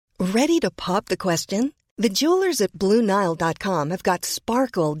Ready to pop the question? The jewelers at BlueNile.com have got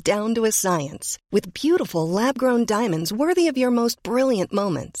sparkle down to a science with beautiful lab-grown diamonds worthy of your most brilliant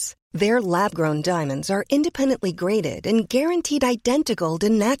moments. Their lab-grown diamonds are independently graded and guaranteed identical to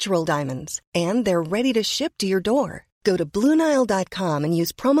natural diamonds, and they're ready to ship to your door. Go to BlueNile.com and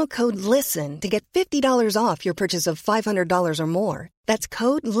use promo code LISTEN to get $50 off your purchase of $500 or more. That's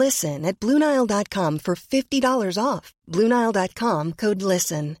code LISTEN at BlueNile.com for $50 off. BlueNile.com, code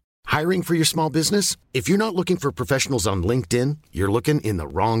LISTEN. Hiring for your small business? If you're not looking for professionals on LinkedIn, you're looking in the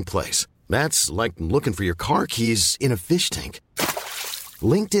wrong place. That's like looking for your car keys in a fish tank.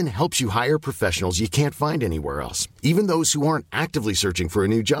 LinkedIn helps you hire professionals you can't find anywhere else, even those who aren't actively searching for a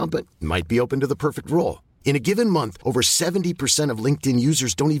new job but might be open to the perfect role. In a given month, over 70% of LinkedIn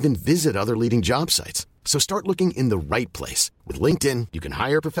users don't even visit other leading job sites. So start looking in the right place. With LinkedIn, you can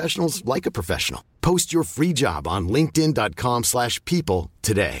hire professionals like a professional. Post your free job on linkedin.com/people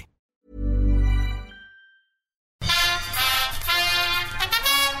today.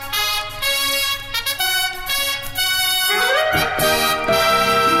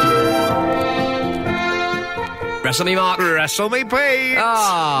 Wrestle me, Mark. Wrestle me, Pete.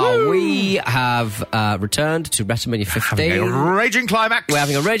 We have returned to WrestleMania 15. Having a raging climax. We're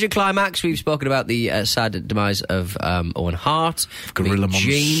having a raging climax. We've spoken about the sad demise of Owen Hart, Gorilla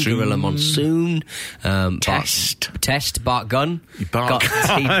Monsoon. Gorilla Monsoon, Bart Gunn. He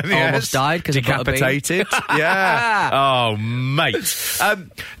almost died because decapitated. Yeah. Oh, mate.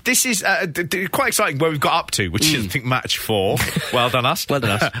 This is quite exciting where we've got up to, which is I think match 4. Well done us. Well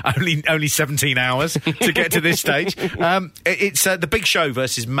done us. only 17 hours to get to this stage. It's the Big Show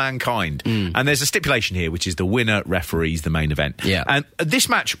versus Mankind, and there's a stipulation here, which is the winner referees the main event. Yeah. And this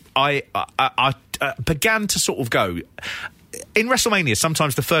match, I began to sort of go. In WrestleMania,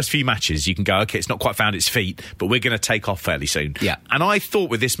 sometimes the first few matches you can go, okay, it's not quite found its feet, but we're going to take off fairly soon. Yeah. And I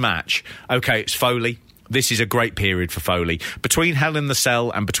thought with this match, okay, it's Foley. This is a great period for Foley. Between Hell in the Cell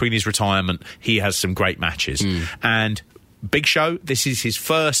and between his retirement, he has some great matches. And Big Show, this is his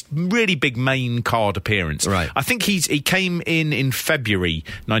first really big main card appearance. Right. I think he came in February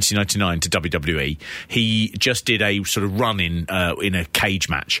 1999 to WWE. He just did a sort of run in a cage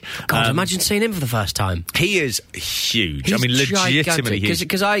match. God, imagine seeing him for the first time. He is huge. He's I mean, legitimately huge.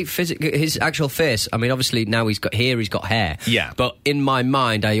 Because his actual face, I mean, obviously now he's got hair. Yeah. But in my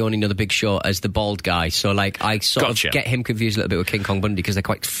mind, I only know the Big Show as the bald guy. So, like, I sort of get him confused a little bit with King Kong Bundy because they're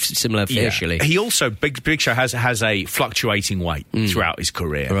quite similar facially. He also, Big Show has a fluctuating weight throughout his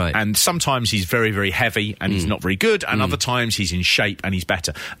career. Right. And sometimes he's very, very heavy and he's not very good, and other times he's in shape and he's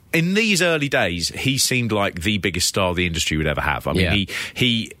better. In these early days, he seemed like the biggest star the industry would ever have. I mean,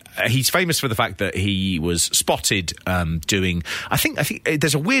 he's famous for the fact that he was spotted doing. I think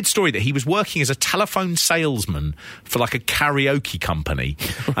there's a weird story that he was working as a telephone salesman for like a karaoke company,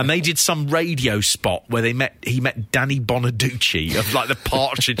 and they did some radio spot where he met Danny Bonaducci of like the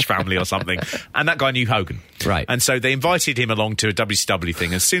Partridge Family or something, and that guy knew Hogan. Right. And so they invited him along to a WCW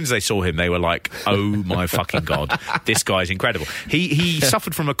thing. As soon as they saw him, they were like, "Oh my fucking god, this guy's incredible." He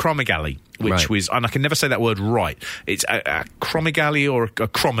suffered from acromegaly, which was, and I can never say that word right. It's a acromegaly or a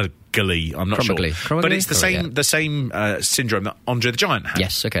cromegaly. I'm not sure, but it's the same syndrome that Andre the Giant had.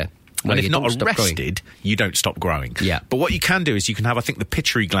 Yes. Okay. And if not arrested, you don't stop growing. Yeah. But what you can do is you can have, I think, the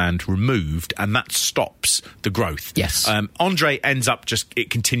pituitary gland removed, and that stops the growth. Yes. Andre ends up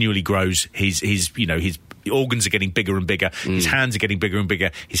it continually grows. His organs are getting bigger and bigger. His hands are getting bigger and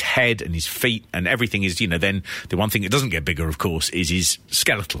bigger. His head and his feet and everything is, then the one thing that doesn't get bigger, of course, is his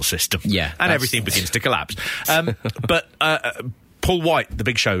skeletal system. Yeah. And everything begins to collapse. But Paul White, the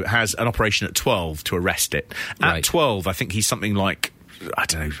Big Show, has an operation at 12 to arrest it. At 12, I think he's something like, I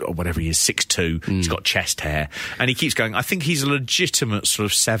don't know, whatever he is, 6'2", he's got chest hair, and he keeps going. I think he's a legitimate sort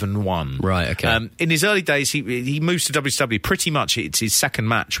of 7'1". Right, okay. In his early days, he moves to WCW. Pretty much, it's his second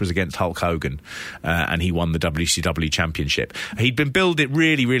match was against Hulk Hogan, and he won the WCW championship. He'd been billed it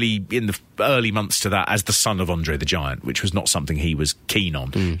really, really in the early months to that as the son of Andre the Giant, which was not something he was keen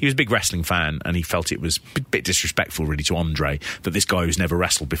on. He was a big wrestling fan, and he felt it was a bit disrespectful, really, to Andre that this guy who's never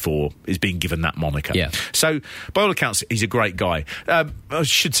wrestled before is being given that moniker. Yeah. So, by all accounts, he's a great guy. I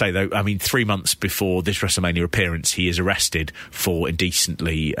should say, though, 3 months before this WrestleMania appearance, he is arrested for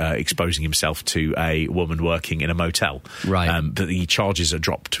indecently exposing himself to a woman working in a motel. Right. But the charges are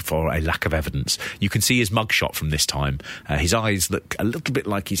dropped for a lack of evidence. You can see his mugshot from this time. His eyes look a little bit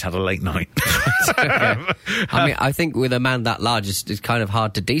like he's had a late night. I mean, I think with a man that large, it's kind of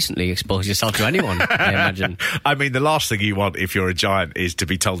hard to decently expose yourself to anyone, I imagine. I mean, the last thing you want if you're a giant is to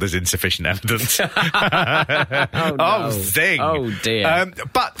be told there's insufficient evidence. Oh, no. Zing. Oh, dear.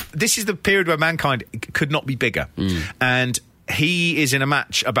 But this is the period where Mankind could not be bigger. And he is in a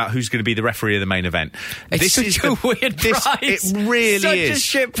match about who's going to be the referee of the main event. It's such a weird prize. It really such is. A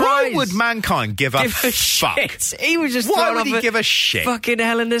shit prize. Why would Mankind give a fuck? Shit. He was just why would he give a shit? Fucking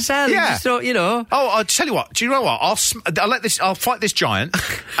Hell in a Cell. Yeah. He just thought, you know. Oh, I'll tell you what. Do you know what? I'll fight this giant,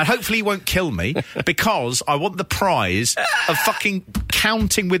 and hopefully he won't kill me because I want the prize of fucking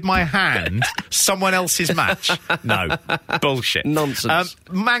counting with my hand someone else's match. No, bullshit, nonsense.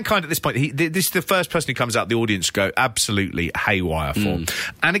 Mankind at this point, this is the first person who comes out the audience to go absolutely haywire for.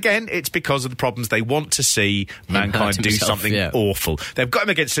 And again, it's because of the problems. They want to see Mankind do something awful. They've got him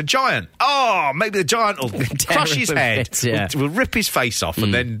against a giant. Oh, maybe the giant will crush his head, will rip his face off,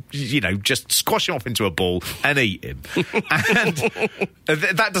 and then, just squash him off into a ball and eat him. And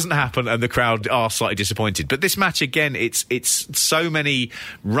that doesn't happen, and the crowd are slightly disappointed. But this match, again, it's so many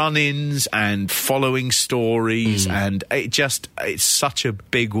run-ins and following stories, and it's such a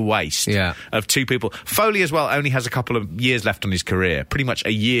big waste of two people. Foley as well only has a couple of years left on his career, pretty much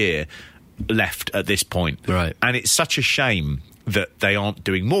a year left at this point. Right. And it's such a shame that they aren't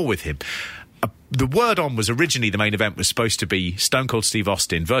doing more with him. The word on was originally the main event was supposed to be Stone Cold Steve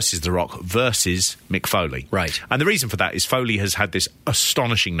Austin versus The Rock versus Mick Foley. Right. And the reason for that is Foley has had this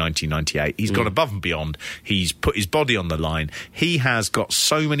astonishing 1998. He's gone above and beyond. He's put his body on the line. He has got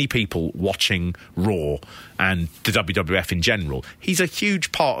so many people watching Raw and the WWF in general. He's a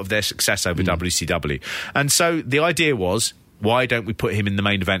huge part of their success over WCW. And so the idea was, why don't we put him in the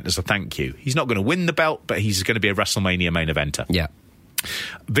main event as a thank you? He's not going to win the belt, but he's going to be a WrestleMania main eventer. Yeah.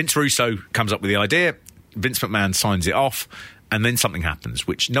 Vince Russo comes up with the idea. Vince McMahon signs it off, and then something happens,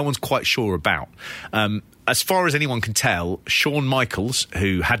 which no one's quite sure about. As far as anyone can tell, Shawn Michaels,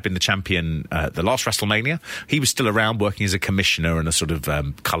 who had been the champion at the last WrestleMania, he was still around working as a commissioner and a sort of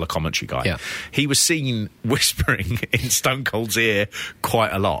colour commentary guy. Yeah. He was seen whispering in Stone Cold's ear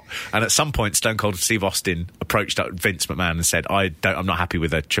quite a lot. And at some point, Stone Cold Steve Austin approached Vince McMahon and said, I'm not happy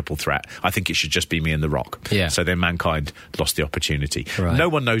with a triple threat. I think it should just be me and The Rock. Yeah. So then Mankind lost the opportunity. Right. No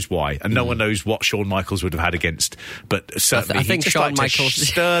one knows why, and no one knows what Shawn Michaels would have had against, but certainly I think Shawn Michaels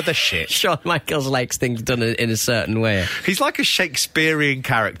stir the shit. Shawn Michaels likes things done in a certain way. He's like a Shakespearean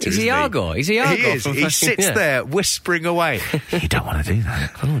character. Is he Argo? Is he Argo? He is. He sits there whispering away. You don't want to do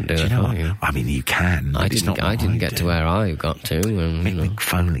that. I won't do it. You know what? I mean, you can. I didn't get to where I got to. Mick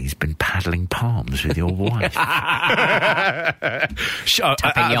Foley's been paddling palms with your wife. Out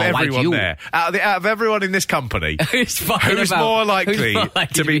of everyone in this company, who's more likely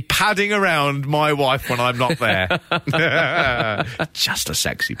to be padding around my wife when I'm not there? Just a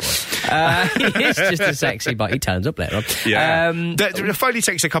sexy boy. He is just a sexy boy. He turns up later on. Yeah. Foley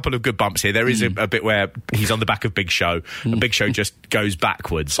takes a couple of good bumps here. There is a bit where he's on the back of Big Show, and Big Show just goes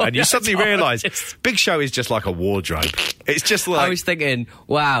backwards, and you suddenly realise Big Show is just like a wardrobe. It's just like... I was thinking,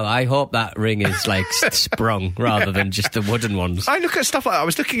 wow, I hope that ring is like sprung rather than just the wooden ones. I look at stuff like that. I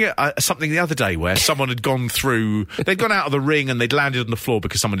was looking at something the other day where someone had gone through... They'd gone out of the ring and they'd landed on the floor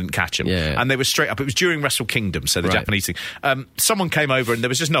because someone didn't catch them. Yeah. And they were straight up. It was during Wrestle Kingdom, so the Japanese thing. Someone came over and there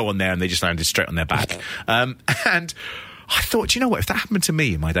was just no one there and they just landed straight on their back. And I thought, do you know what? If that happened to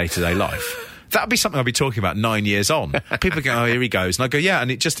me in my day-to-day life... That'd be something I'd be talking about 9 years on. People go, oh, here he goes. And I go, yeah,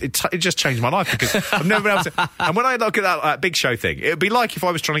 and it just changed my life because I've never been able to... And when I look at that Big Show thing, it would be like if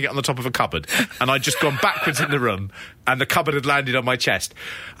I was trying to get on the top of a cupboard and I'd just gone backwards in the room and the cupboard had landed on my chest.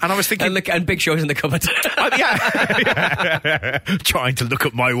 And I was thinking... And Big Show's in the cupboard. Yeah. Trying to look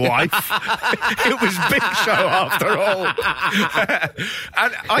at my wife. It was Big Show after all.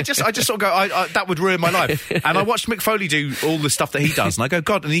 And I just sort of go, that would ruin my life. And I watched Mick Foley do all the stuff that he does and I go,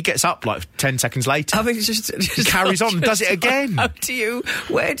 God, and he gets up like 10 seconds later. I mean, just carries on and does it again.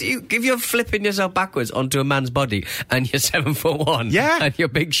 Where do you, if you're flipping yourself backwards onto a man's body and you're 7'1", and you're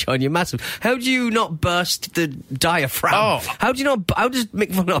Big Show and you're massive, how do you not burst the diaphragm? How does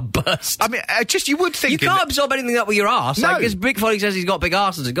Mick Foley not burst? I mean, you would think... You can't absorb anything up with your arse. No. Like, as Mick Foley says he's got big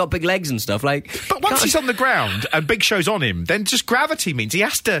arses, he's got big legs and stuff, like... But once he's on the ground and Big Show's on him, then just gravity means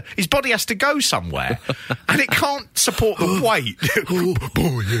his body has to go somewhere. And it can't support the weight.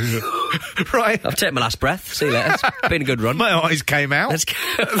 Right? I've taken my last breath. See you later. It's been a good run. My eyes came out. That's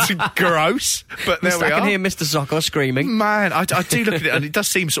gross. But there we are. I can hear Mr. Socko screaming. Man, I do look at it and it does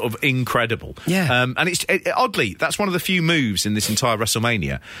seem sort of incredible. Yeah. And oddly, that's one of the few moves in this entire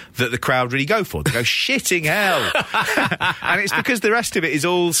WrestleMania that the crowd really go for. They go, shitting hell. And it's because the rest of it is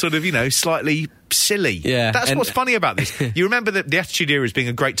all sort of, slightly silly. Yeah. That's what's funny about this. You remember the Attitude Era as being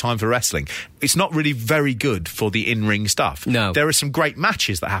a great time for wrestling. It's not really very good for the in-ring stuff. No. There are some great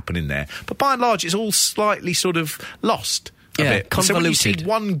matches that happen in there, but by and large, it's all slightly sort of lost a bit. Convoluted. So when you see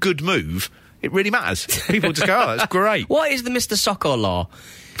one good move, it really matters. People just go, oh, that's great. What is the Mr. Socko law?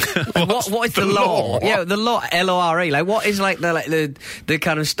 What is the law? Yeah, the law, Lore. Like, what is like the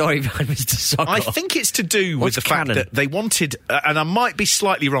kind of story behind Mr. Socko? I think it's to do with the fact that they wanted, and I might be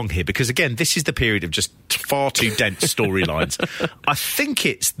slightly wrong here, because again, this is the period of just far too dense storylines. I think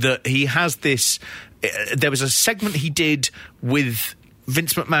it's that he has this. There was a segment he did with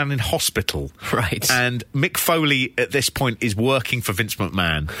Vince McMahon in hospital. Right. And Mick Foley at this point is working for Vince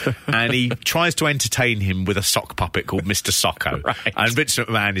McMahon and he tries to entertain him with a sock puppet called Mr. Socko. Right. And Vince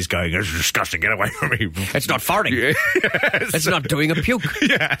McMahon is going, "It's disgusting, get away from me." It's not farting. Yes. It's not doing a puke.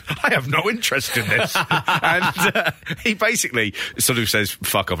 Yeah, I have no interest in this. And he basically sort of says,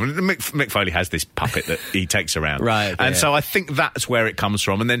 "Fuck off." And Mick Foley has this puppet that he takes around. Right. And so I think that's where it comes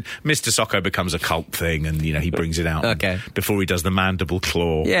from. And then Mr. Socko becomes a cult thing and, he brings it out. Okay. Before he does the mandible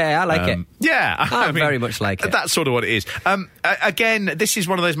claw. Yeah, I like it. Yeah. I mean, very much like it. That's sort of what it is. Again, this is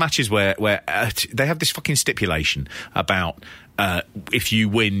one of those matches where they have this fucking stipulation about if you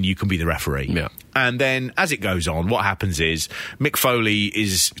win, you can be the referee. Yeah. And then as it goes on, what happens is Mick Foley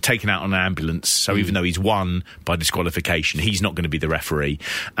is taken out on an ambulance, so even though he's won by disqualification, he's not going to be the referee.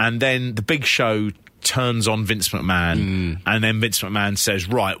 And then the Big Show turns on Vince McMahon, and then Vince McMahon says,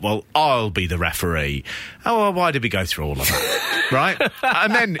 "Right, well, I'll be the referee." Oh, well, why did we go through all of that? Right?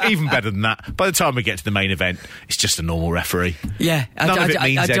 And then, even better than that, by the time we get to the main event, it's just a normal referee. Yeah. None of it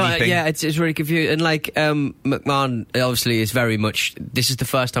means anything. Yeah, it's really confusing. And, McMahon, obviously, is very much... This is the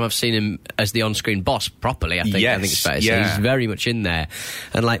first time I've seen him as the on-screen boss properly, I think. Yes, I think it's fair to say. yeah. He's very much in there.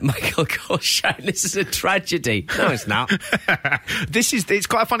 And, Michael Cole, this is a tragedy. No, it's not. It's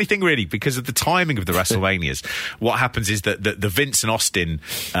quite a funny thing, really, because of the timing of the WrestleManias. What happens is that the Vince and Austin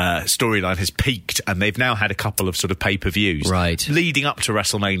storyline has peaked, and they've now had a couple of sort of pay-per-views leading up to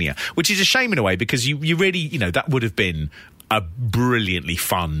WrestleMania, which is a shame in a way, because you really, that would have been a brilliantly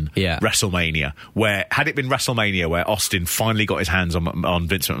fun WrestleMania, where had it been WrestleMania where Austin finally got his hands on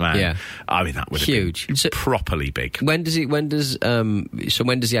Vince McMahon, I mean, that would have huge. been properly big. When does he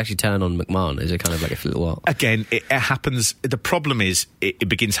actually turn on McMahon? Is it kind of like a little while? Again, it happens. The problem is it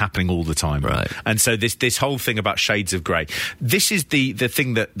begins happening all the time. Right. And so this whole thing about shades of grey, this is the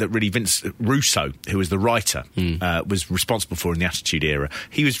thing that really Vince Russo, who was the writer, was responsible for in the Attitude Era.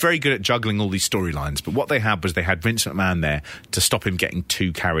 He was very good at juggling all these storylines, but what they had Vince McMahon there to stop him getting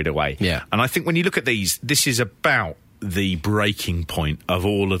too carried away. Yeah. And I think when you look at these, this is about the breaking point of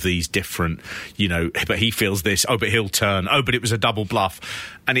all of these different, but he feels this, but he'll turn, but it was a double bluff.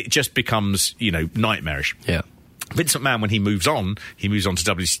 And it just becomes, nightmarish. Yeah. Vince McMahon, when he moves on to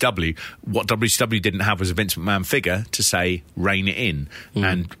WCW. What WCW didn't have was a Vince McMahon figure to say, rein it in.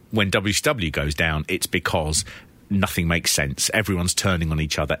 And when WCW goes down, it's because nothing makes sense. Everyone's turning on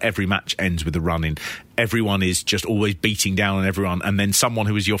each other. Every match ends with a run-in. Everyone is just always beating down on everyone. And then someone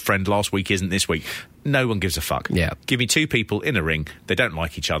who was your friend last week isn't this week. No one gives a fuck. Yeah. Give me two people in a ring. They don't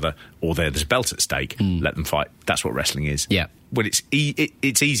like each other, or there's a belt at stake. Let them fight. That's what wrestling is. Yeah. Well, it's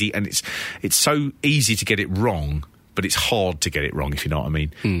easy, and it's so easy to get it wrong, but it's hard to get it wrong, if you know what I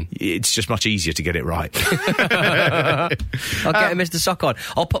mean. It's just much easier to get it right. I'll get Mr. Sock on.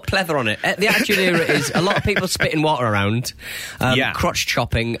 I'll put pleather on it. The Attitude Era is a lot of people spitting water around, crotch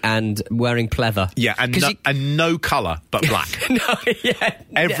chopping and wearing pleather. Yeah, and no colour but black.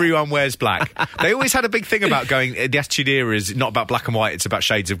 Everyone wears black. They always had a big thing about going, the Attitude Era is not about black and white, it's about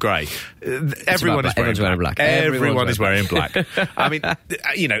shades of grey. Everyone is wearing black. Everyone is wearing black. I mean,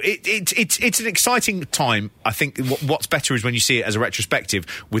 it's an exciting time. I think what's better is when you see it as a retrospective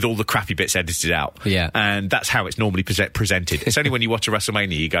with all the crappy bits edited out. Yeah. And that's how it's normally presented. It's only when you watch a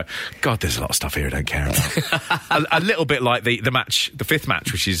WrestleMania you go, God, there's a lot of stuff here I don't care about. a little bit like the fifth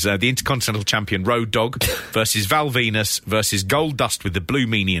match, which is the Intercontinental Champion Road Dogg versus Val Venus versus Gold Dust with the Blue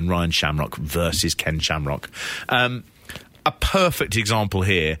Meanie and Ryan Shamrock versus Ken Shamrock. A perfect example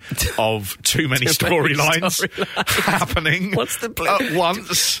here of too many storylines happening What's the blue at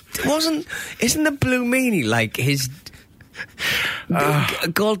once. Isn't the Blue Meanie like his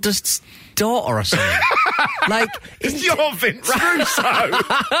Goldust's daughter or something? You're Vince Russo.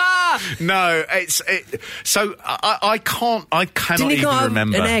 No, so I cannot even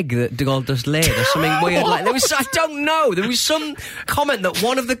remember. An egg that Goldust laid or something weird like I don't know. There was some comment that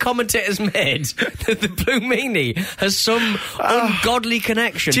one of the commentators made that the Blue Meanie has some ungodly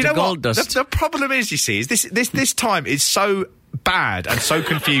connection to Goldust. The problem is, you see, is this time is so bad and so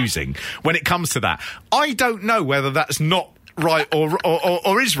confusing when it comes to that. I don't know whether that's not right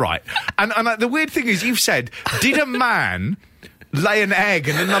or is right. And the weird thing is, you've said, did a man lay an egg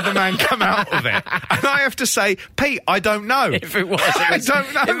and another man come out of it? And I have to say, Pete, I don't know. If it was, I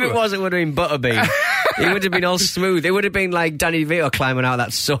don't know. If it was, it would have been Butterbean. It would have been all smooth. It would have been like Danny DeVito climbing out of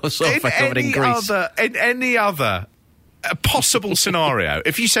that sofa covered in grease. In any other a possible scenario.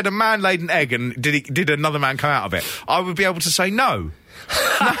 If you said a man laid an egg and did another man come out of it, I would be able to say no.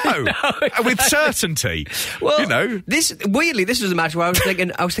 No, with certainty. Well, you know, this was a match where I was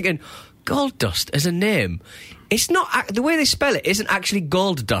thinking, Gold Dust as a name. It's not the way they spell it. Isn't actually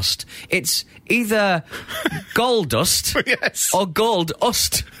Gold Dust. It's either Gold Dust or Gold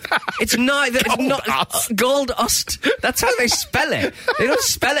Ust. It's neither. It's not Gold Ust. That's how they spell it. They don't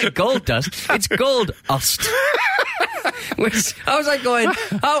spell it Gold Dust. It's Gold Ust. Which I was like going,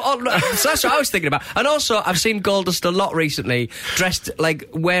 so that's what I was thinking about. And also, I've seen Gold Dust a lot recently, dressed like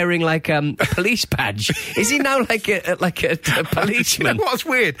wearing like a police badge. Is he now like a policeman? You know what's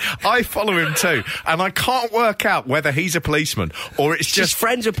weird? I follow him too, and I can't work out whether he's a policeman or it's just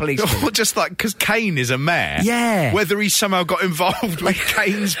friends of policemen. Or just like because Kane is a mayor. Yeah. Whether he somehow got involved with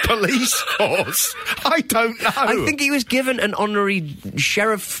Kane's police force, I don't know. I think he was given an honorary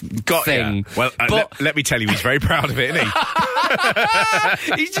sheriff thing. Yeah. Well, let me tell you, he's very proud of it, isn't he?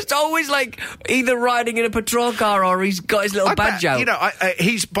 He's just always like either riding in a patrol car or he's got his little badge out. You know,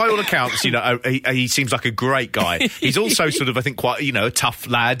 he's by all accounts, you know, he seems like a great guy. He's also sort of, I think, quite, you know, a tough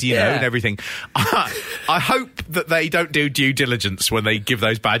lad, you know, and everything. I hope that they don't do due diligence when they give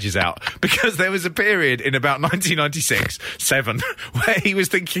those badges out, because there was a period in about 1996-7 where he was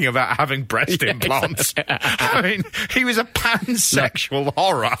thinking about having breast implants. I mean, he was a pansexual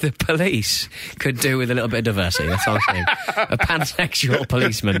horror. The police could do with a little bit of diversity, that's all I'm saying. A pansexual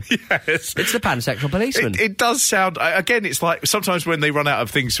policeman. Yes. It's the pansexual policeman. It does sound... Again, it's like sometimes when they run out of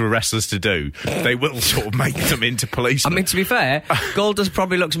things for wrestlers to do, they will sort of make them into policemen. I mean, to be fair, Goldust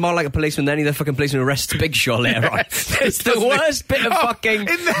probably looks more like a policeman than any of the fucking policeman who arrests Big Show later on. It's the worst bit of fucking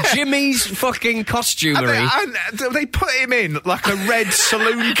Jimmy's fucking costumery. And they put him in like a red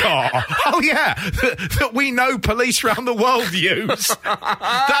saloon car. Oh, yeah. That we know police around the world use.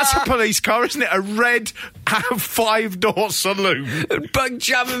 That's a police car, isn't it? A red 5-door saloon. But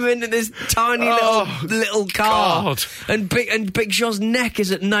jam him into this tiny little car. God. And Big Show's neck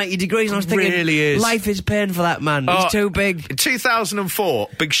is at 90 degrees. And I was thinking, really is. Life is pain for that man. He's too big. In 2004,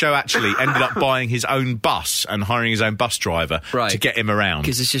 Big Show actually ended up buying his own bus and hiring his own bus driver to get him around.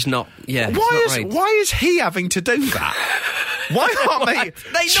 Because it's just not, Why is he having to do that? Why aren't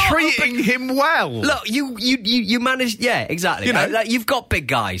they treating him well? Look, you managed... Yeah, exactly. You know, you've got big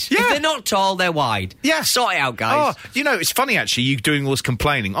guys. Yeah. If they're not tall, they're wide. Yeah. Sort it out, guys. Oh, you know, it's funny, actually, you doing all this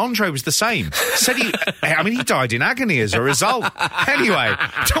complaining. Andre was the same. Said he died in agony as a result. Anyway,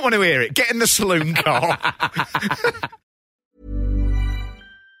 don't want to hear it. Get in the saloon car.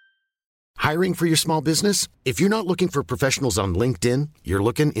 Hiring for your small business? If you're not looking for professionals on LinkedIn, you're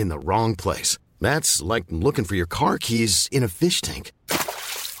looking in the wrong place. That's like looking for your car keys in a fish tank.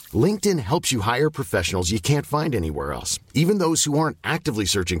 LinkedIn helps you hire professionals you can't find anywhere else, even those who aren't actively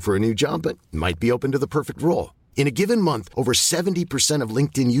searching for a new job but might be open to the perfect role. In a given month, over 70% of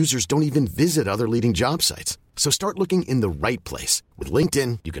LinkedIn users don't even visit other leading job sites. So start looking in the right place. With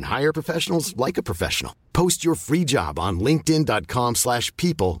LinkedIn, you can hire professionals like a professional. Post your free job on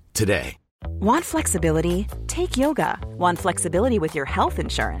linkedin.com/people today. Want flexibility? Take yoga. Want flexibility with your health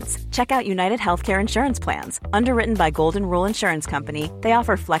insurance? Check out United Healthcare Insurance Plans. Underwritten by Golden Rule Insurance Company, they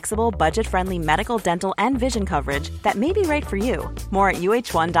offer flexible, budget-friendly medical, dental, and vision coverage that may be right for you. More at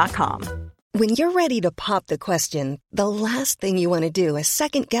UH1.com. When you're ready to pop the question, the last thing you want to do is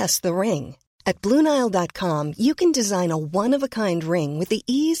second-guess the ring. At BlueNile.com, you can design a one-of-a-kind ring with the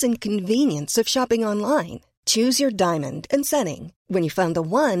ease and convenience of shopping online. Choose your diamond and setting. When you find the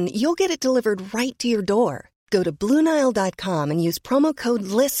one, you'll get it delivered right to your door. Go to BlueNile.com and use promo code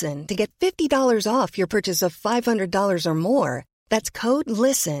LISTEN to get $50 off your purchase of $500 or more. That's code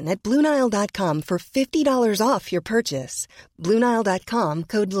LISTEN at BlueNile.com for $50 off your purchase. BlueNile.com,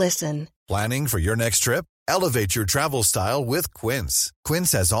 code LISTEN. Planning for your next trip? Elevate your travel style with Quince.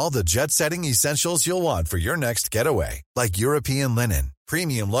 Quince has all the jet-setting essentials you'll want for your next getaway, like European linen,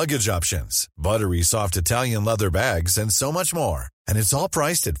 premium luggage options, buttery soft Italian leather bags, and so much more. And it's all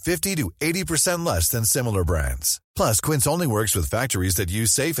priced at 50 to 80% less than similar brands. Plus, Quince only works with factories that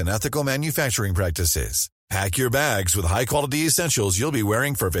use safe and ethical manufacturing practices. Pack your bags with high-quality essentials you'll be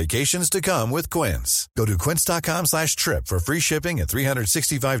wearing for vacations to come with Quince. Go to quince.com/trip for free shipping and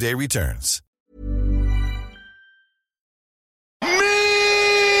 365-day returns.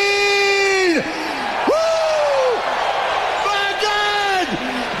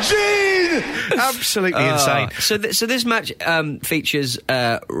 Absolutely insane. So this match features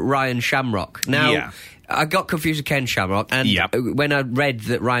Ryan Shamrock. Now, I got confused with Ken Shamrock, and when I read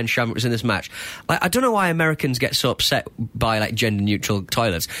that Ryan Shamrock was in this match, I don't know why Americans get so upset by like gender-neutral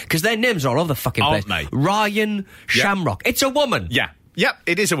toilets, because their names are all over the fucking place. Aren't they? Ryan Shamrock. It's a woman. Yeah. Yep,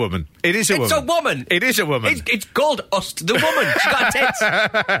 it is a woman. It is a woman. It's a woman. It is a woman. It's called Ust the Woman. She's got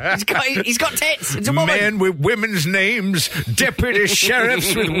tits. He's got tits. It's a woman. Men with women's names, deputy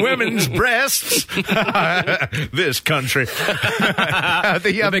sheriffs with women's breasts. This country.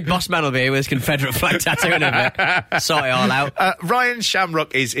 The big boss man will be here with his Confederate flag tattoo and everything. Sort it all out. Ryan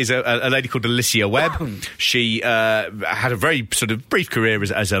Shamrock is a lady called Alicia Webb. She had a very sort of brief career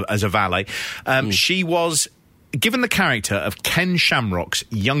as a valet. She was given the character of Ken Shamrock's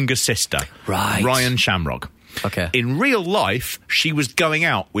younger sister, Ryan Shamrock. Okay. In real life, she was going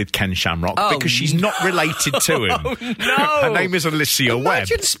out with Ken Shamrock because she's not related to him. Oh, no. Her name is Alicia Webb.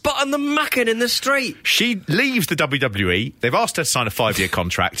 Imagine spotting the Mackin in the street. She leaves the WWE. They've asked her to sign a 5-year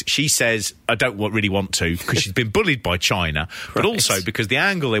contract. She says, I don't really want to, because she's been bullied by China, but also because the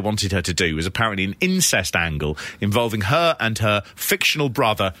angle they wanted her to do was apparently an incest angle involving her and her fictional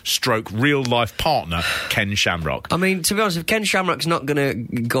brother stroke real-life partner, Ken Shamrock. I mean, to be honest, if Ken Shamrock's not going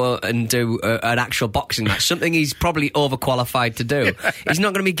to go and do an actual boxing match, something he's probably overqualified to do, he's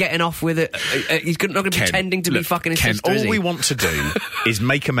not going to be getting off with it. He's not going to be pretending to be fucking his sister, all we want to do is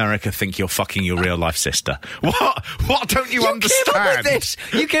make America think you're fucking your real-life sister. What don't you understand? You came up with this.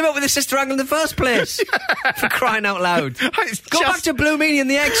 You came up with the sister angle in the first place. For crying out loud. Go back to Blue Meanie and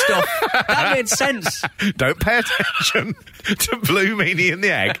the Egg stuff. That made sense. Don't pay attention to Blue Meanie and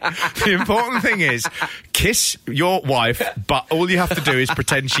the Egg. The important thing is, kiss your wife, but all you have to do is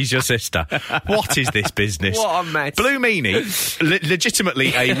pretend she's your sister. What is this business? What a mess. Blue Meanie,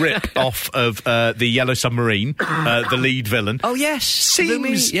 legitimately a rip-off of the Yellow Submarine, the lead villain. Oh, yes.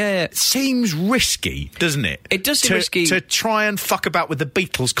 Seems risky, doesn't it? It does seem risky. To try and fuck about with the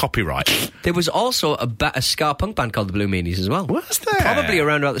Beatles copyright. There was also a ska punk band called the Blue Meanies as well. Was there? Probably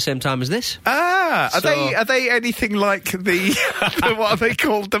around about the same time as this. Are they anything like the what are they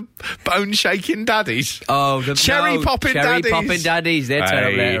called? The bone-shaking daddies? Oh, cherry-popping daddies. Cherry-popping daddies. They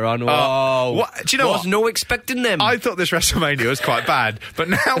turn up later on. Whoa. Do you know what? No expecting them. I thought this WrestleMania was quite bad, but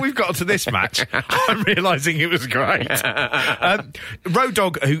now we've got to this match, I'm realising it was great. Road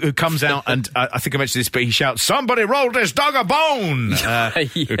Dogg, who comes out, and I think I mentioned this, but he shouts, "Somebody roll this dog a bone!"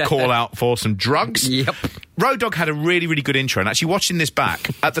 Call out for some drugs. Yep. Road Dogg had a really, really good intro, and actually watching this back,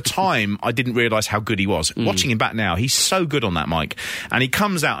 at the time, I didn't realise how good he was. Watching him back now, he's so good on that mic. And he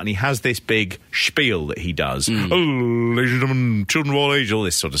comes out and he has this big spiel that he does. Oh, ladies and gentlemen, children of all ages, all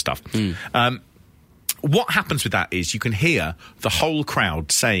this sort of stuff. What happens with that is you can hear the whole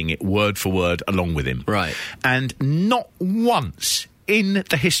crowd saying it word for word along with him. Right. And not once in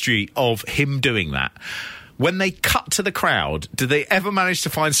the history of him doing that, when they cut to the crowd, do they ever manage to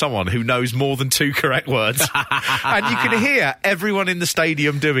find someone who knows more than 2 correct words? And you can hear everyone in the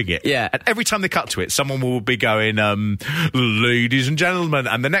stadium doing it. Yeah. And every time they cut to it, someone will be going, ladies and gentlemen.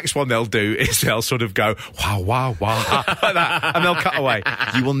 And the next one they'll do is they'll sort of go, wow, wow, wow, like that. And they'll cut away.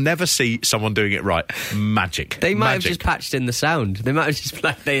 You will never see someone doing it right. Magic. They might have just patched in the sound. They might have just,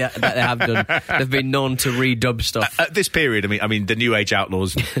 like they have done. They've been known to redub stuff. At this period, I mean, the New Age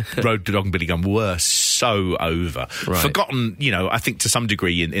Outlaws, Road Dogg and Billy Gunn were so over. Right. Forgotten, I think to some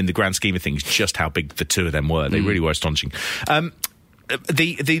degree in the grand scheme of things, just how big the two of them were. They really were astonishing.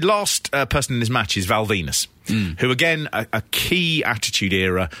 The last person in this match is Val Venus, who again a key Attitude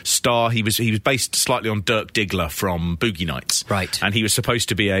Era star. He was based slightly on Dirk Diggler from Boogie Nights, right? And he was supposed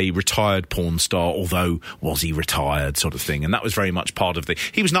to be a retired porn star, although was he retired, sort of thing. And that was very much part of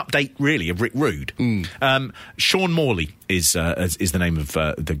he was an update really of Rick Rude. Sean Morley is the name of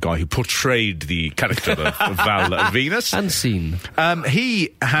the guy who portrayed the character of Val Venus. Unseen.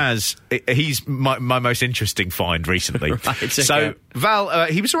 He's my most interesting find recently. Right, okay. So Val,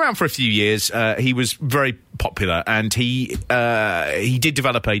 he was around for a few years. He was very popular, and he did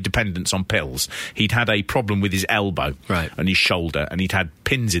develop a dependence on pills. He'd had a problem with his elbow, right, and his shoulder, and he'd had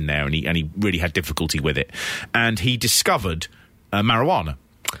pins in there, and he really had difficulty with it. And he discovered marijuana.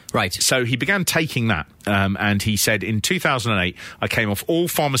 Right. So he began taking that, and he said, in 2008, I came off all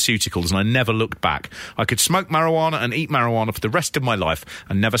pharmaceuticals and I never looked back. I could smoke marijuana and eat marijuana for the rest of my life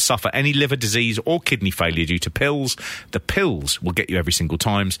and never suffer any liver disease or kidney failure due to pills. The pills will get you every single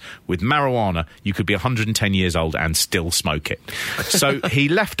time. With marijuana, you could be 110 years old and still smoke it. So he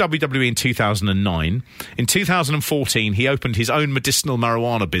left WWE in 2009. In 2014, he opened his own medicinal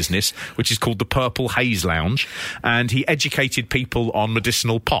marijuana business, which is called the Purple Haze Lounge, and he educated people on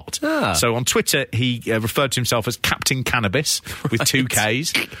medicinal pot. So on Twitter, he referred to himself as Captain Cannabis with 2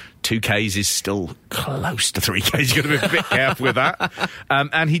 Ks. 2 Ks is still close to 3 Ks. You've got to be a bit careful with that.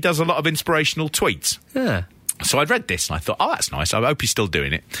 And he does a lot of inspirational tweets. Yeah. So I read this and I thought, oh, that's nice. I hope he's still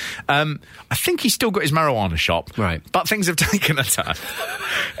doing it. I think he's still got his marijuana shop. Right. But things have taken a turn.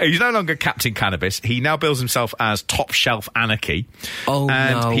 He's no longer Captain Cannabis. He now bills himself as Top Shelf Anarchy. Oh,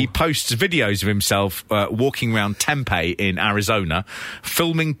 and no. he posts videos of himself walking around Tempe in Arizona,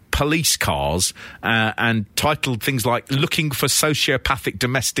 filming police cars, and titled things like "Looking for Sociopathic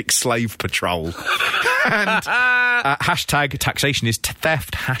Domestic Slave Patrol." And hashtag taxation is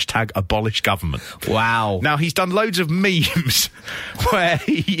theft, hashtag abolish government. Wow. Now, he's done loads of memes where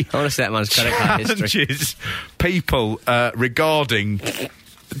he I want to see that man's credit card history. challenges people regarding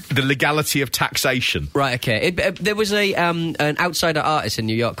the legality of taxation. Right, okay. There was an outsider artist in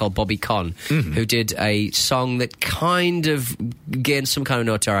New York called Bobby Conn who did a song that kind of gained some kind of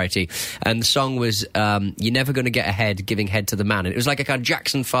notoriety. And the song was You're Never Gonna Get Ahead, Giving Head to the Man. And it was like a kind of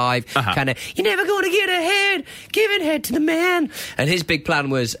Jackson 5 kind of, you're never going to get ahead, giving head to the man. And his big plan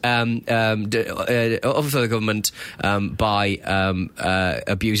was overthrow the government by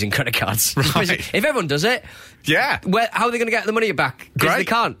abusing credit cards. Right. If everyone does it... Yeah. How are they going to get the money back? Because they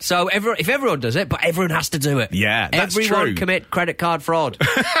can't. So if everyone does it, but everyone has to do it. Yeah, that's everyone true. commit credit card fraud.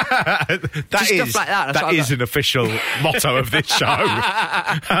 That is stuff like that. That is an official motto of this show.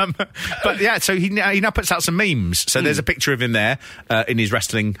 But yeah, so he now puts out some memes. So there's a picture of him there in his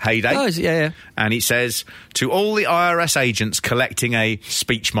wrestling heyday. Oh, yeah. And he says, to all the IRS agents collecting a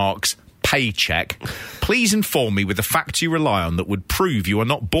speech marks paycheck, please inform me with the facts you rely on that would prove you are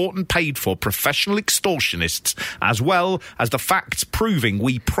not bought and paid for professional extortionists, as well as the facts proving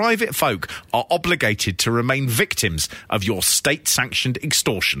we private folk are obligated to remain victims of your state-sanctioned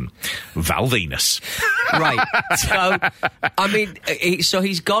extortion. Val Venus. Right. So, I mean,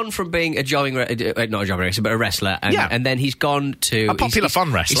 he's gone from being not a jobbing racer, but a wrestler, and then he's gone to a popular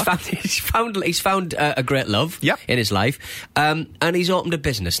fun wrestler. He's found a great love in his life, and he's opened a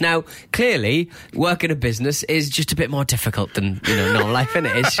business. Now, clearly, working a business is just a bit more difficult than normal life, isn't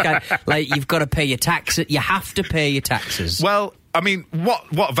it? It's kind of like you've got to pay your taxes. You have to pay your taxes. Well, I mean,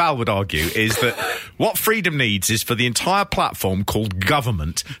 what Val would argue is that what freedom needs is for the entire platform called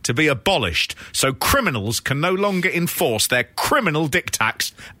government to be abolished so criminals can no longer enforce their criminal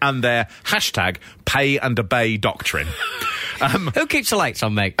diktats and their hashtag pay and obey doctrine. Who keeps the lights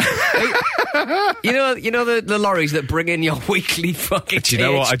on, mate? You know the lorries that bring in your weekly fucking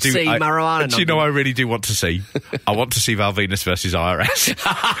THC marijuana. Do you know what I really do want to see? I want to see Val Venus versus IRS.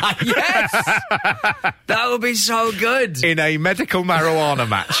 Yes! That would be so good. In a medical marijuana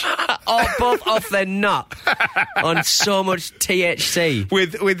match. Both off their nut on so much THC.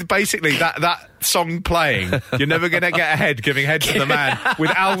 With basically that song playing, You're Never Gonna Get Ahead, Giving Head to the Man,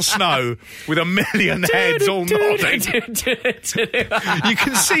 with Al Snow, with a million heads all nodding. You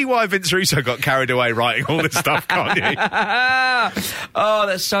can see why Vince Russo got carried away writing all this stuff, can't you? Oh,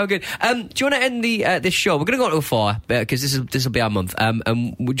 that's so good. Do you want to end this show? We're going to go to 4 because this will be our month. And do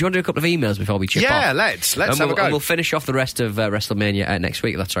you want to do a couple of emails before we chip off? Yeah, let's have a go. And we'll finish off the rest of WrestleMania next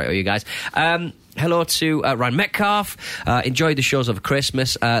week. That's right, all you guys. Hello to Ryan Metcalf. Enjoyed the shows over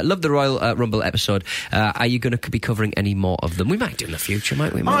Christmas. Loved the Royal Rumble episode. Are you going to be covering any more of them? We might do in the future,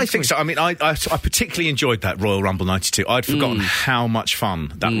 might we? I think so. I mean, I particularly enjoyed that Royal Rumble 92. I'd forgotten how much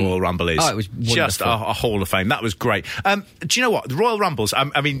fun that Royal Rumble is. Oh, it was wonderful. Just a Hall of Fame. That was great. Do you know what? The Royal Rumbles,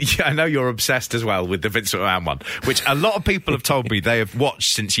 I mean, I know you're obsessed as well with the Vince McMahon one, which a lot of people have told me they have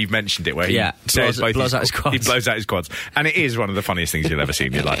watched since you've mentioned it, where he blows out his quads. He blows out his quads. And it is one of the funniest things you'll ever see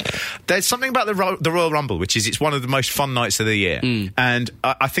in your life. There's something about the Royal Rumble, which is it's one of the most fun nights of the year. And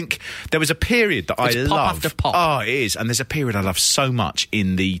I think there was a period that I love. Pop after pop. Oh, it is. And there's a period I love so much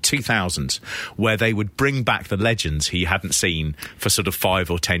in the 2000s where they would bring back the legends he hadn't seen for sort of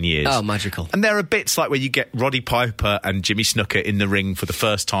 5 or 10 years. Oh, magical. And there are bits like where you get Roddy Piper and Jimmy Snuka in the ring for the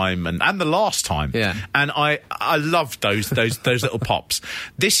first time and the last time. Yeah. And I loved those little pops.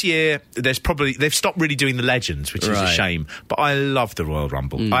 This year, they've stopped really doing the legends, which is a shame. But I love the Royal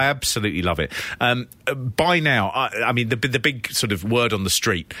Rumble. I absolutely love it. By now, I mean, the big sort of word on the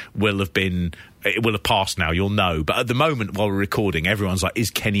street will have been... It will have passed now, you'll know. But at the moment, while we're recording, everyone's like,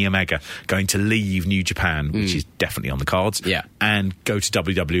 is Kenny Omega going to leave New Japan, which is definitely on the cards, and go to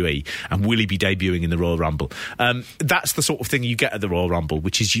WWE? And will he be debuting in the Royal Rumble? That's the sort of thing you get at the Royal Rumble,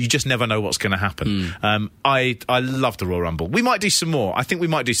 which is you just never know what's going to happen. I love the Royal Rumble. We might do some more. I think we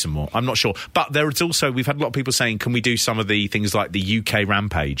might do some more. I'm not sure. But there is also, we've had a lot of people saying, can we do some of the things like the UK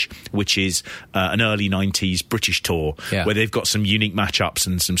Rampage, which is an early 90s British tour, where they've got some unique matchups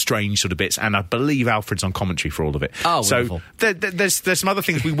and some strange sort of bits, and a believe Alfred's on commentary for all of it. Oh, so wonderful. There's some other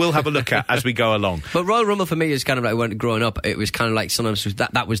things we will have a look at as we go along. But Royal Rumble for me is kind of like, when growing up, it was kind of like sometimes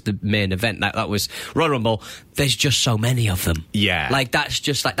that was the main event. That was Royal Rumble. There's just so many of them. Yeah. Like,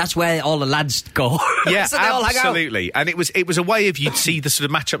 that's where all the lads go. Yeah, so they all hang out. absolutely. And it was a way of, you'd see the sort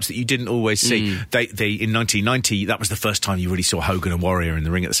of matchups that you didn't always see. They in 1990, that was the first time you really saw Hogan and Warrior in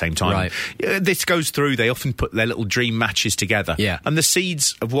the ring at the same time. Right. This goes through. They often put their little dream matches together. Yeah. And the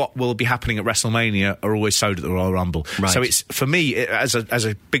seeds of what will be happening at WrestleMania are always sowed at the Royal Rumble. Right. So it's, for me, as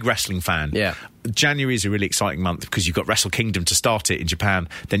a big wrestling fan, January is a really exciting month because you've got Wrestle Kingdom to start it in Japan.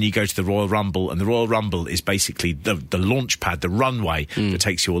 Then you go to the Royal Rumble, and the Royal Rumble is basically the launch pad, the runway that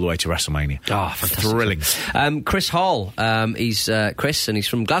takes you all the way to WrestleMania. Oh, fantastic. Thrilling. Chris Hall, he's Chris, and he's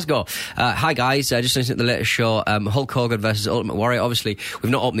from Glasgow. Hi guys, just listening to the latest show, Hulk Hogan versus Ultimate Warrior. Obviously,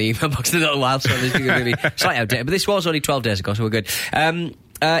 we've not opened the email box in a little while, so this is going to be slightly outdated, but this was only 12 days ago, so we're good.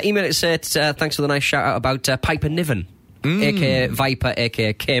 Email it said, thanks for the nice shout out about Piper Niven. A.k.a. Viper,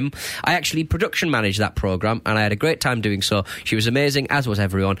 a.k.a. Kim. I actually production managed that programme, and I had a great time doing so. She was amazing, as was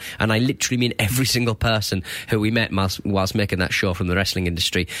everyone, and I literally mean every single person who we met whilst making that show from the wrestling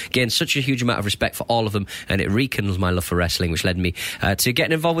industry. Gained such a huge amount of respect for all of them, and it rekindles my love for wrestling, which led me to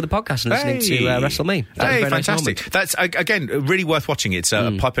getting involved with the podcast and listening to Wrestle Me. Hey, fantastic. Nice. That's, again, really worth watching. It's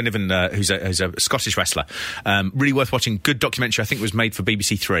Piper Niven, who's a Scottish wrestler. Really worth watching. Good documentary. I think it was made for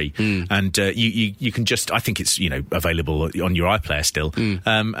BBC Three. And you can just, I think it's, available on your iPlayer still.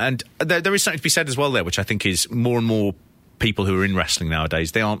 And there is something to be said as well there, which I think is more and more people who are in wrestling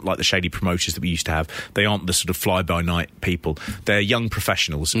nowadays. They aren't like the shady promoters that we used to have. They aren't the sort of fly-by-night people. They're young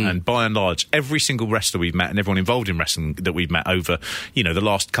professionals, and by and large, every single wrestler we've met and everyone involved in wrestling that we've met over, the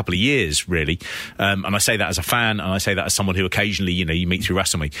last couple of years, really. And I say that as a fan, and I say that as someone who occasionally, you meet through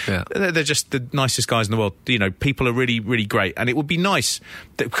Wrestle Me. Yeah. They're just the nicest guys in the world. People are really, really great, and it would be nice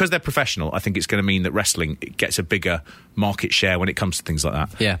that, because they're professional, I think it's going to mean that wrestling gets a bigger market share when it comes to things like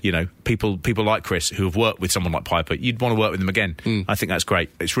that. Yeah. People like Chris, who have worked with someone like Piper, you'd want to work with them again. I think that's great.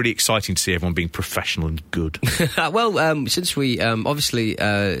 It's really exciting to see everyone being professional and good. Well, since we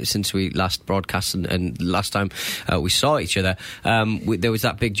since we last broadcast and last time we saw each other, there was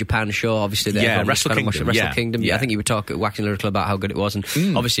that big Japan show. Obviously, Wrestle Kingdom. Yeah. I think you were waxing lyrical about how good it was, and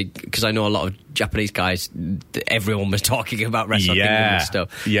obviously because I know a lot of Japanese guys, everyone was talking about Wrestle Kingdom and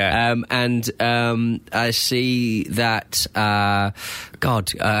stuff. Yeah. I see that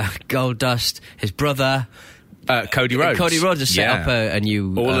Goldust, his brother. Cody Rhodes. Cody Rhodes has set up a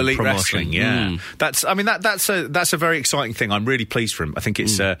new All Elite promotion. Wrestling. That's a very exciting thing. I'm really pleased for him. I think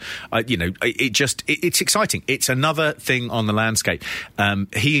it's it's exciting. It's another thing on the landscape.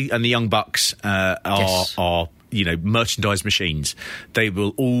 He and the Young Bucks are merchandise machines. They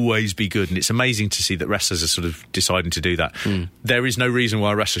will always be good, and it's amazing to see that wrestlers are sort of deciding to do that. There is no reason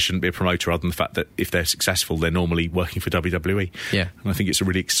why a wrestler shouldn't be a promoter other than the fact that if they're successful, they're normally working for WWE. Yeah. And I think it's a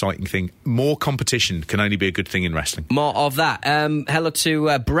really exciting thing. More competition can only be a good thing in wrestling. More of that. Hello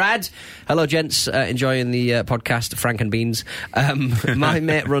to Brad. Hello, gents. Enjoying the podcast, Frank and Beans. My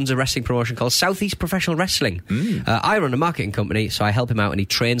mate runs a wrestling promotion called Southeast Professional Wrestling. I run a marketing company, so I help him out and he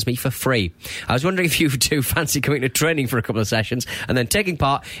trains me for free. I was wondering if you two fancy coming to training for a couple of sessions and then taking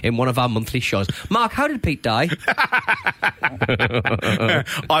part in one of our monthly shows. Mark, how did Pete die?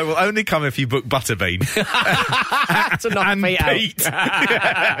 I will only come if you book Butterbean. To knock and Pete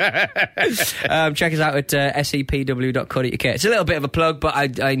out. Check us out at sepw.co.uk. It's a little bit of a plug, but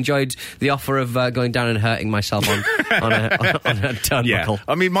I enjoyed the offer of going down and hurting myself on a turnbuckle. Yeah.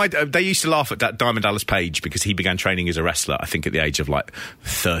 I mean, they used to laugh at that Diamond Dallas Page because he began training as a wrestler, I think, at the age of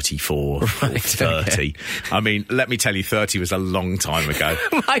 34 or 30. Okay. I mean, let me tell you, 30 was a long time ago.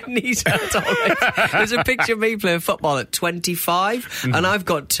 My knees hurt already. There's a picture of me playing football at 25, and I've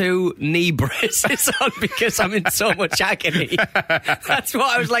got 2 knee braces on because I'm in so much agony. That's what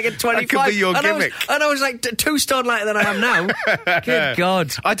I was like at 25. That could be your gimmick. I was like 2 stone lighter than I am now. Good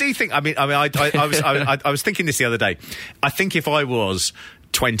God. I do think, I was thinking this the other day. I think if I was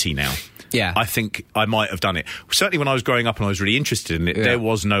 20 now, I think I might have done it. Certainly when I was growing up and I was really interested in it, there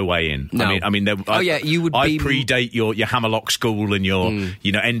was no way in. No. You would I predate your Hammerlock School and your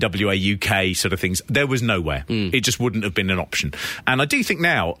NWA UK sort of things. There was nowhere. It just wouldn't have been an option. And I do think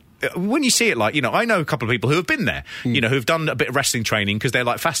now, when you see it, I know a couple of people who have been there, who've done a bit of wrestling training because they're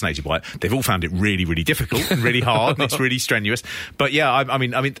fascinated by it. They've all found it really, really difficult and really hard and it's really strenuous. But yeah, I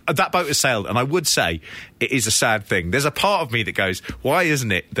mean, that boat has sailed, and I would say it is a sad thing. There's a part of me that goes, why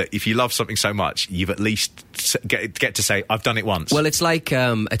isn't it that if you love something so much, you've at least get to say, I've done it once? Well, it's like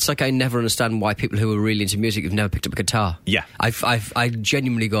I never understand why people who are really into music have never picked up a guitar. Yeah. I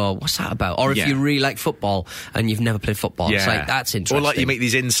genuinely go, what's that about? Or if you really like football and you've never played football, it's like, that's interesting. Or you meet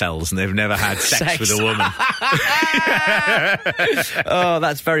these incels themselves and they've never had sex with a woman. Oh,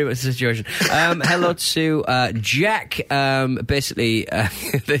 that's very much the situation. Hello to Jack. Basically,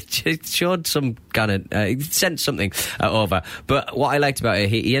 they showed some kind of... he sent something over. But what I liked about it,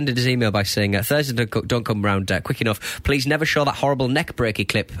 he ended his email by saying, Thursday don't come round quick enough. Please never show that horrible neck-breaky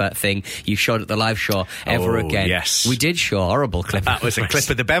clip thing you showed at the live show ever again. Yes. We did show a horrible clip. That was a clip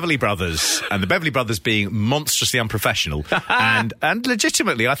of the Beverly Brothers, and the Beverly Brothers being monstrously unprofessional and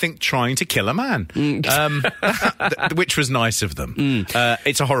legitimately, I think, trying to kill a man, which was nice of them.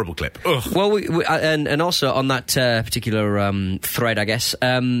 It's a horrible clip. Ugh. Well, and also on that particular thread, I guess,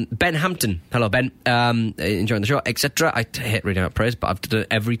 Ben Hampton. Hello, Ben. Enjoying the show, etc. I hate reading out praise, but I've done it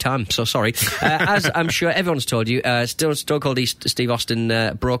every time, so sorry. As I'm sure everyone's told you, Stone Cold Steve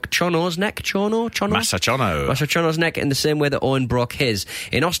Austin broke Chono's neck. Masa Chono's neck in the same way that Owen broke his.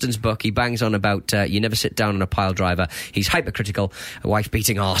 In Austin's book, he bangs on about you never sit down on a pile driver. He's hypercritical, a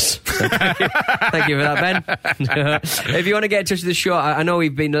wife-beating arse. So thank you for that, Ben. If you want to get in touch with the show, I know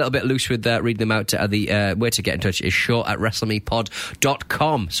we've been a little bit loose with reading them out. The way to get in touch is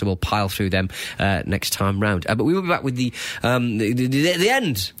show@wrestlemepod.com, so we'll pile through them next time round. But we will be back with the end. The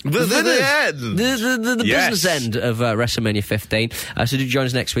business end of WrestleMania 15. So do join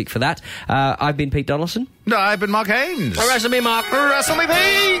us next week for that. I've been Pete Donaldson. No, I've been Mark Haynes. Wrestle me, Mark. Wrestle me,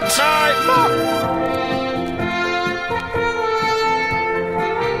 Pete. Sorry, Mark.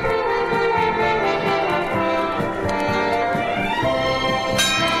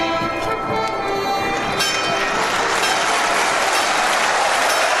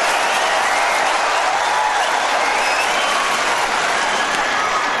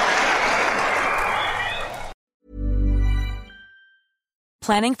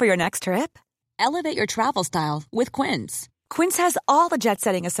 Planning for your next trip? Elevate your travel style with Quince. Quince has all the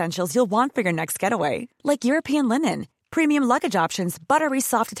jet-setting essentials you'll want for your next getaway, like European linen, premium luggage options, buttery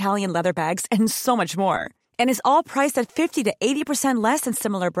soft Italian leather bags, and so much more. And is all priced at 50 to 80% less than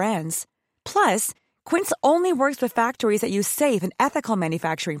similar brands. Plus, Quince only works with factories that use safe and ethical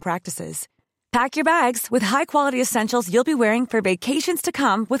manufacturing practices. Pack your bags with high-quality essentials you'll be wearing for vacations to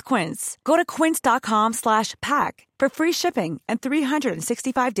come with Quince. Go to quince.com/pack for free shipping and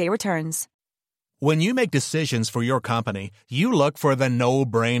 365-day returns. When you make decisions for your company, you look for the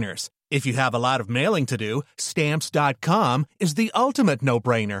no-brainers. If you have a lot of mailing to do, Stamps.com is the ultimate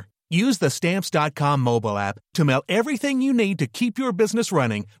no-brainer. Use the Stamps.com mobile app to mail everything you need to keep your business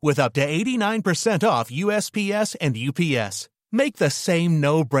running with up to 89% off USPS and UPS. Make the same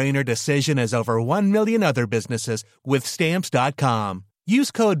no-brainer decision as over 1 million other businesses with Stamps.com. Use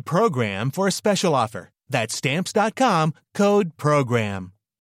code PROGRAM for a special offer. That's Stamps.com, code PROGRAM.